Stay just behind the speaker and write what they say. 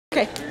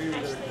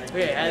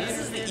Okay, this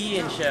is the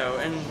Ian Show,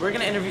 and we're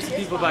gonna interview some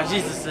people about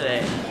Jesus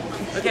today.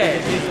 Okay,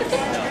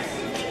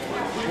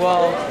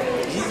 well,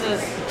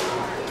 Jesus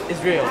is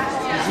real.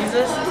 And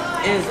Jesus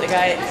is a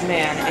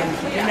man, and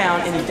he came down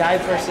and he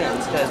died for our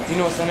sins. Because do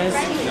you know what sin is?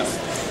 No.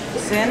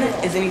 Sin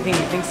is anything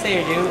you think, say,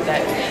 or do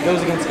that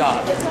goes against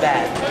God. It's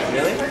bad.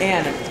 Really?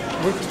 And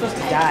we're supposed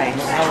to die and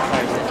go to hell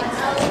for our sins.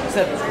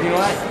 Except, you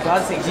know what?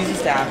 God sent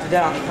Jesus down to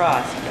die on the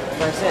cross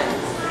for our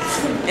sins.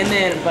 And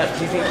then, but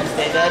do you think he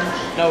stayed dead?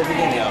 No, he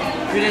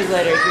didn't. 3 days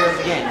later, he rose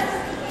again.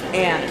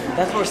 And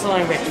that's what we're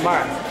celebrating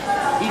tomorrow,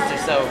 Easter.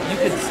 So you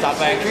could stop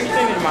by our church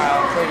maybe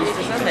tomorrow for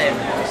Easter Sunday.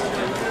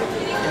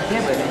 Okay,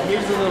 but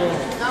here's a little...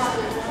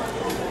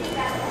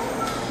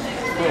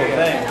 Cool,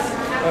 thanks.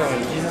 Oh,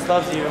 Jesus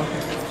loves you.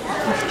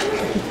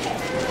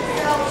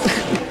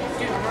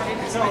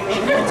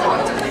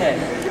 Okay,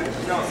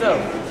 so...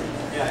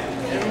 Do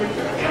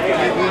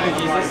you believe in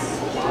Jesus?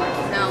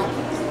 No.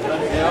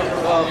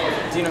 Well,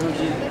 do you know who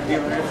Jesus is? Have you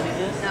ever heard of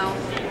Jesus? No.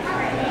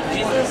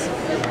 Jesus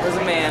was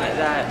a man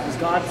that was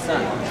God's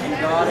son,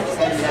 and God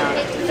sent him down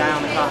to die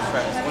on the cross for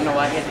us. You know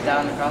why he had to die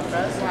on the cross for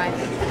us? Why?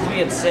 Because we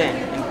had sin.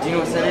 And do you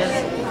know what sin is?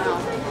 No.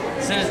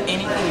 Sin is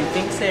anything you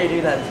think, say, or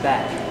do that is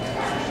bad.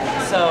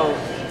 So,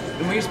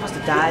 and we were supposed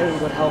to die and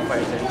go to hell for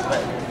our sins,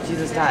 but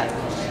Jesus died.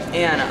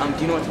 And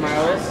do you know what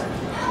tomorrow is?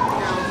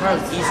 Tomorrow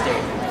is Easter.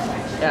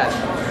 Yeah.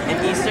 And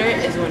Easter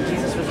is when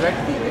Jesus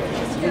resurrected the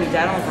Because when he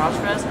died on the cross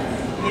for us,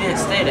 he didn't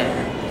stay dead.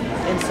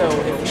 And so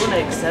if you want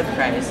to accept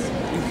Christ,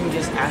 you can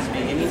just ask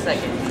me any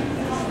second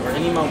or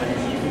any moment.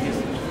 You can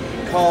just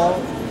call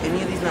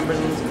any of these numbers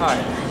on this card.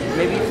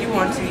 Maybe if you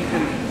want to, you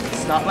can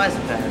stop by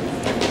sometime.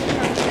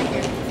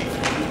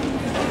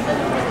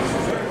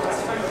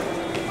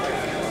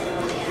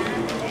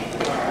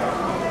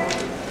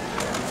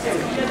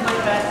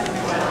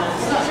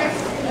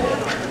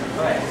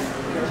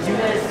 You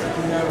guys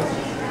know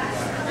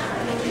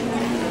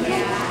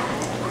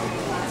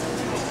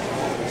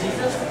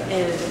Jesus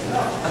is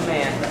a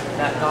man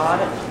that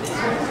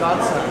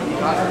God's son,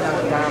 God came down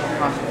to die on the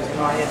cross. You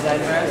know why he had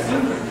died for us?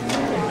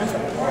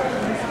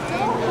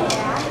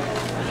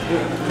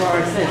 For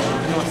our sin.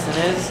 You know what sin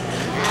is?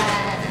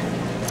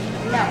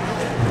 No.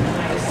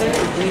 Sin is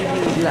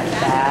anything you do that's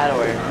bad,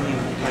 or you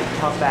like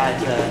talk bad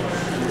to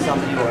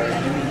somebody, or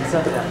you mean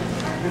stuff like that.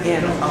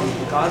 And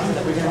God said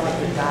that we're gonna have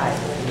to die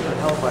to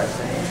help our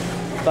sins.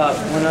 But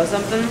you know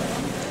something?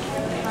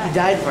 He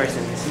died for our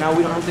sins. Now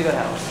we don't have to go to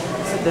hell.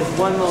 Except there's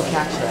one little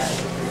catch to that.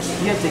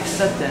 You have to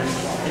accept him,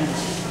 and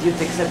you have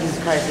to accept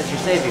Jesus Christ as your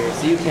Savior,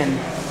 so you can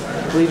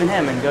believe in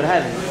him and go to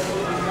heaven.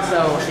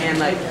 So, and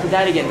like, he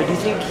died again, but do you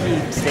think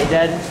he stayed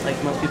dead, like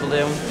most people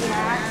do?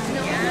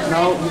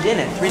 No, he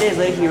didn't. 3 days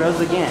later, he rose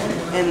again.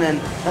 And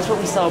then, that's what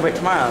we celebrate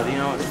tomorrow. Do you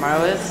know what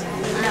tomorrow is?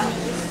 No.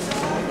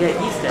 Yeah,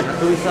 Easter.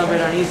 That's what we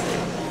celebrate on Easter.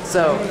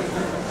 So,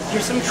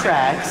 here's some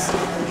tracks,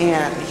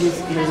 and here's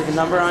like a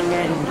number on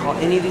here, and you can call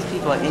any of these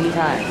people at any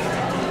time.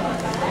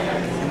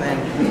 And then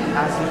you can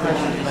ask them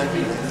questions about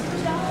Jesus.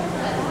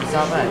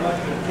 Stop by.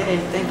 Okay,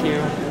 thank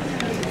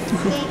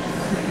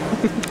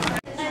you.